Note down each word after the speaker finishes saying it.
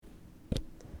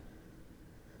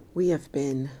We have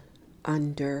been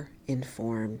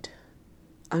underinformed,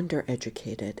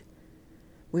 undereducated.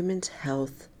 Women's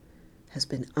health has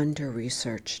been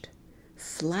under-researched.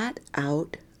 Flat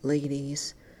out,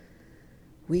 ladies,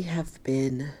 we have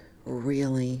been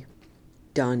really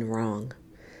done wrong.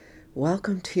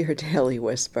 Welcome to your Daily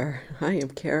Whisper. I am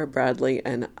Kara Bradley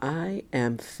and I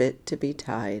am fit to be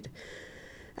tied.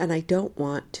 And I don't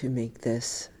want to make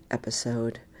this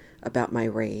episode about my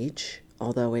rage,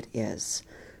 although it is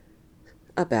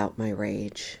about my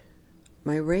rage.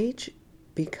 My rage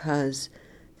because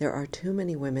there are too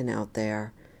many women out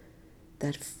there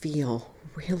that feel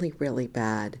really, really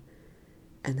bad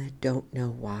and that don't know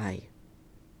why.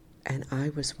 And I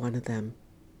was one of them.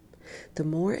 The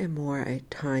more and more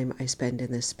time I spend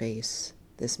in this space,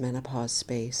 this menopause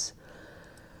space,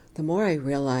 the more I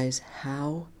realize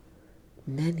how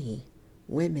many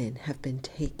women have been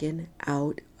taken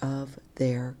out of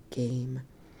their game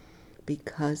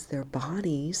because their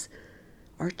bodies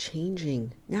are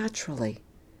changing naturally.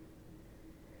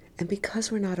 And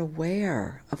because we're not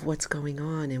aware of what's going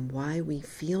on and why we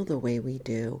feel the way we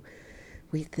do,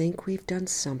 we think we've done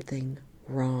something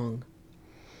wrong.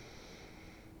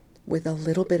 With a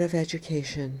little bit of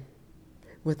education,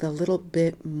 with a little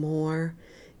bit more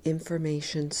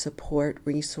information, support,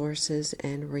 resources,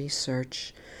 and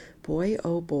research, boy,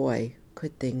 oh boy,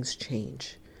 could things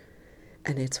change.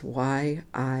 And it's why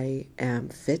I am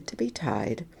fit to be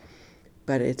tied,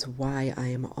 but it's why I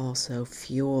am also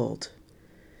fueled.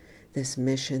 This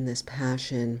mission, this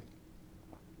passion,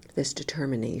 this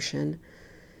determination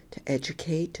to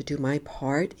educate, to do my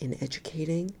part in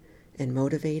educating and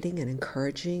motivating and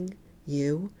encouraging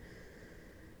you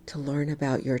to learn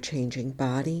about your changing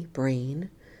body, brain,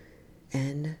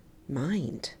 and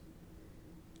mind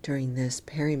during this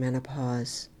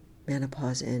perimenopause,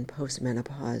 menopause, and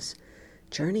postmenopause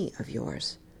journey of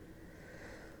yours.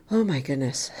 Oh my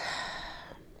goodness.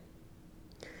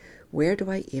 Where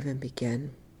do I even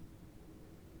begin?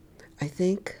 I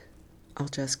think I'll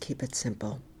just keep it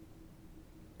simple.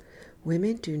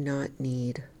 Women do not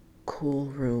need cool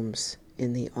rooms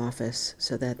in the office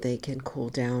so that they can cool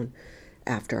down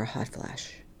after a hot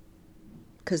flash.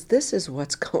 Because this is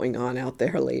what's going on out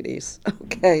there, ladies.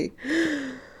 Okay.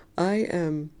 I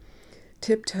am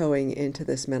tiptoeing into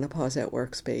this menopause at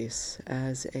work space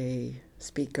as a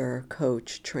speaker,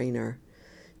 coach, trainer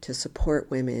to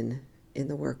support women in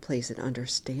the workplace in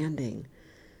understanding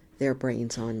their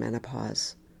brains on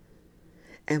menopause.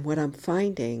 And what I'm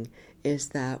finding is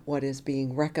that what is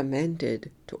being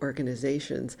recommended to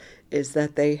organizations is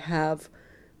that they have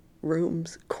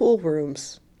rooms, cool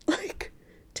rooms, like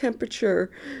temperature,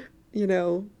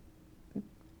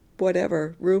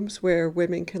 whatever, rooms where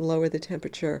women can lower the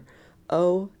temperature.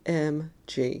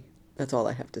 OMG. That's all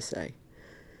I have to say.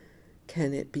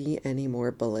 Can it be any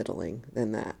more belittling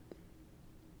than that?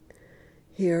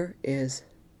 Here is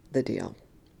the deal.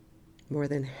 More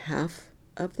than half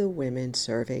of the women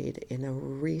surveyed in a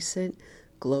recent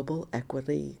Global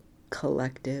Equity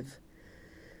Collective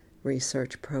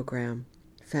research program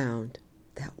found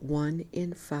that 1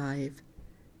 in 5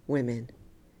 women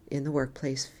in the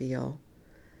workplace feel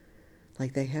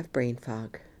like they have brain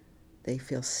fog. They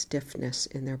feel stiffness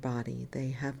in their body.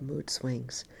 They have mood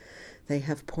swings. They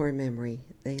have poor memory.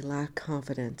 They lack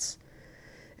confidence.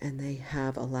 And they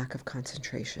have a lack of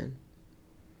concentration.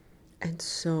 And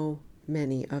so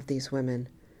many of these women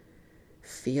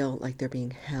feel like they're being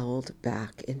held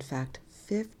back. In fact,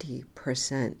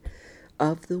 50%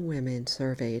 of the women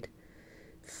surveyed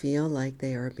feel like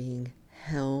they are being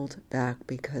held back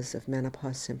because of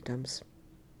menopause symptoms.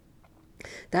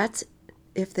 That's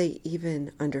if they even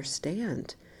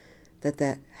understand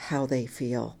that how they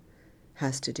feel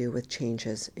has to do with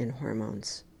changes in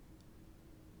hormones.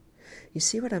 You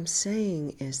see, what I'm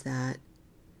saying is that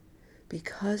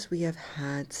because we have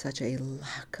had such a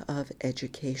lack of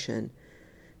education,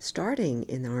 starting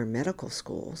in our medical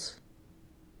schools,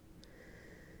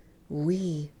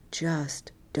 we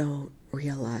just don't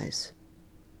realize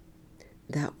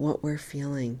that what we're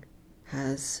feeling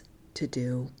has to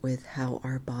do with how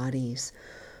our bodies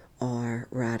are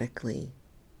radically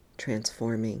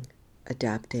transforming,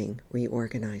 adapting,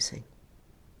 reorganizing.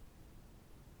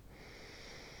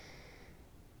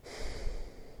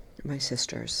 My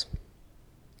sisters,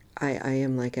 I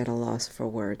am like at a loss for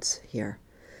words here.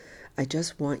 I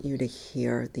just want you to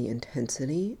hear the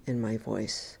intensity in my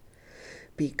voice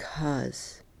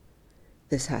because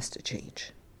this has to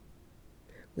change.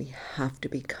 We have to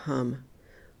become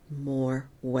more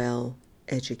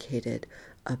well-educated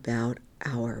about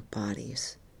our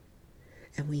bodies.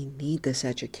 And we need this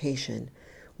education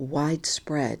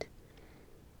widespread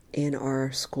in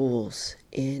our schools,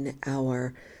 in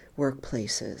our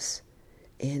workplaces,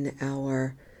 in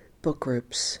our book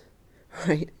groups,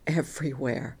 right?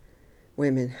 Everywhere,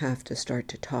 women have to start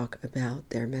to talk about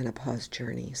their menopause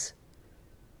journeys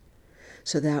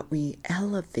so that we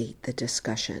elevate the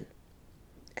discussion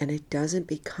and it doesn't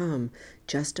become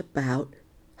just about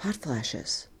hot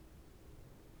flashes.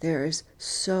 There is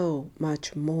so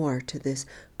much more to this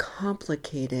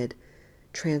complicated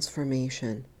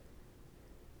transformation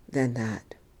than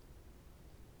that.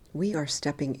 We are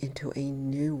stepping into a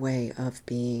new way of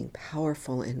being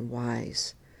powerful and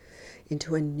wise,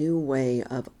 into a new way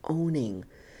of owning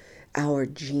our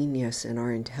genius and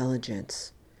our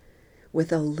intelligence.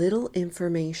 With a little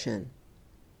information,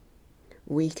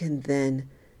 we can then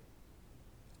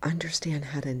understand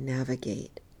how to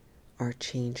navigate our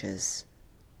changes,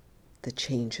 the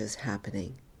changes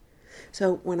happening.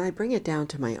 So when I bring it down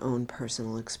to my own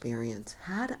personal experience,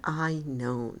 had I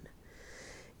known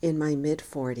in my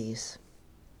mid-40s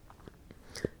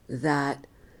that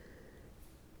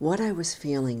what I was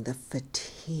feeling, the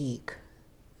fatigue,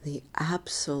 the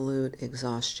absolute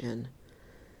exhaustion,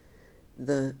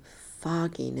 the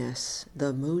fogginess,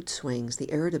 the mood swings,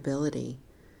 the irritability,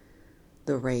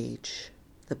 the rage,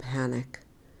 the panic,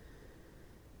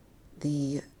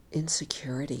 the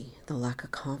insecurity, the lack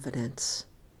of confidence,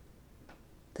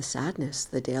 the sadness,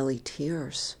 the daily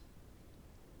tears,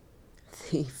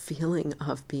 the feeling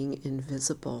of being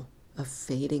invisible, of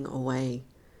fading away,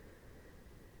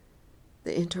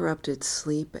 the interrupted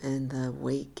sleep and the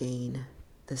weight gain,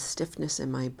 the stiffness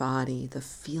in my body, the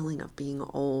feeling of being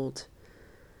old,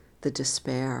 the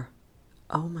despair.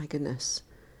 Oh my goodness.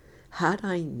 Had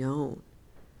I known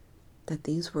that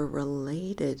these were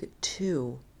related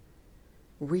to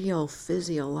real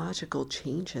physiological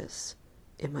changes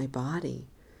in my body,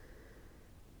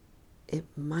 it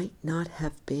might not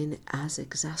have been as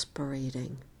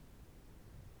exasperating.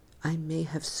 I may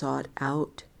have sought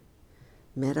out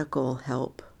medical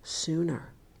help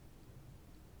sooner.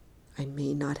 I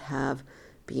may not have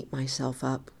beat myself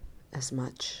up as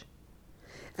much.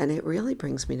 And it really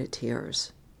brings me to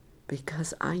tears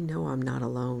because I know I'm not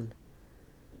alone.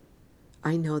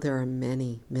 I know there are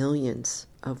many, millions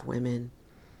of women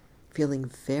feeling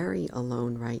very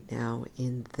alone right now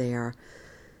in their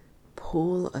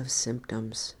pool of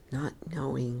symptoms, not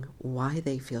knowing why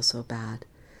they feel so bad,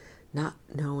 not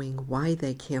knowing why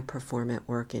they can't perform at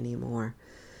work anymore,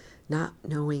 not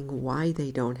knowing why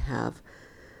they don't have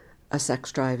a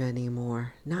sex drive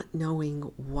anymore, not knowing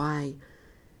why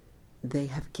they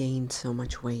have gained so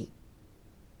much weight.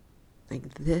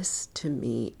 Like, this to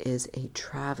me is a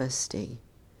travesty,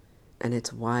 and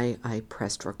it's why I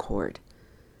pressed record,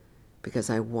 because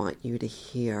I want you to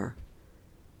hear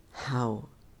how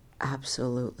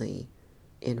absolutely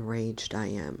enraged I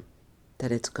am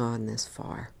that it's gone this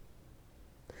far.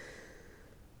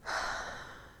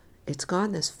 It's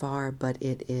gone this far, but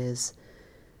it is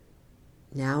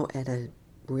now at a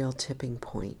real tipping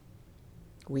point.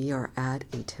 We are at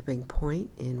a tipping point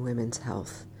in women's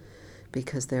health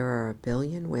because there are 1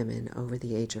 billion women over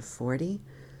the age of 40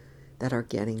 that are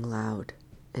getting loud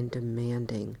and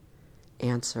demanding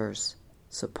answers,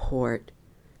 support,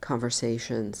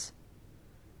 conversations,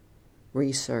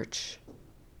 research,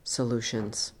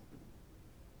 solutions.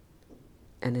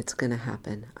 And it's going to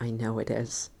happen. I know it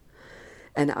is.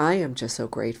 And I am just so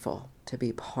grateful to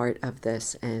be part of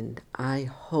this. And I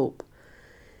hope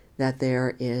that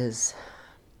there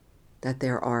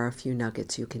are a few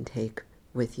nuggets you can take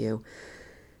with you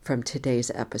from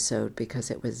today's episode, because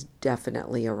it was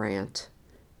definitely a rant,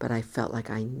 but I felt like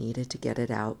I needed to get it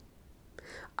out.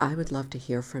 I would love to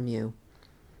hear from you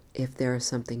if there is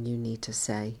something you need to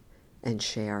say and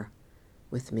share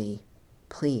with me.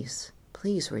 Please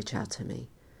reach out to me.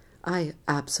 I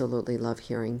absolutely love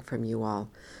hearing from you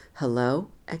all.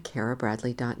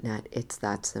 hello@karabradley.net. It's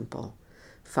that simple.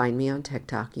 Find me on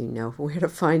TikTok. You know where to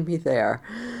find me there.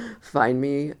 Find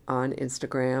me on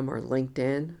Instagram or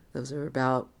LinkedIn. Those are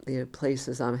about the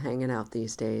places I'm hanging out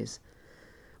these days.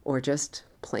 Or just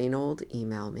plain old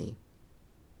email me.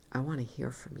 I want to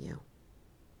hear from you.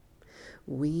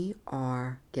 We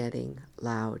are getting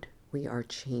loud. We are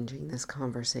changing this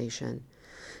conversation.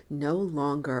 No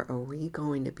longer are we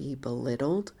going to be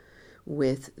belittled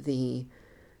with the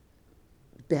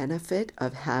benefit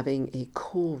of having a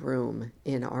cool room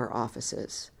in our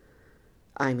offices.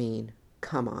 I mean,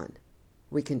 come on.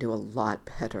 We can do a lot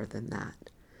better than that.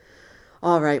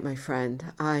 All right, my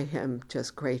friend, I am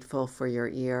just grateful for your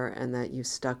ear and that you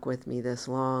stuck with me this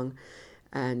long.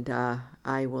 And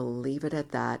I will leave it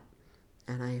at that.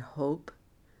 And I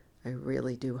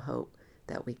really do hope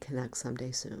that we connect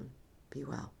someday soon. Be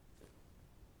well.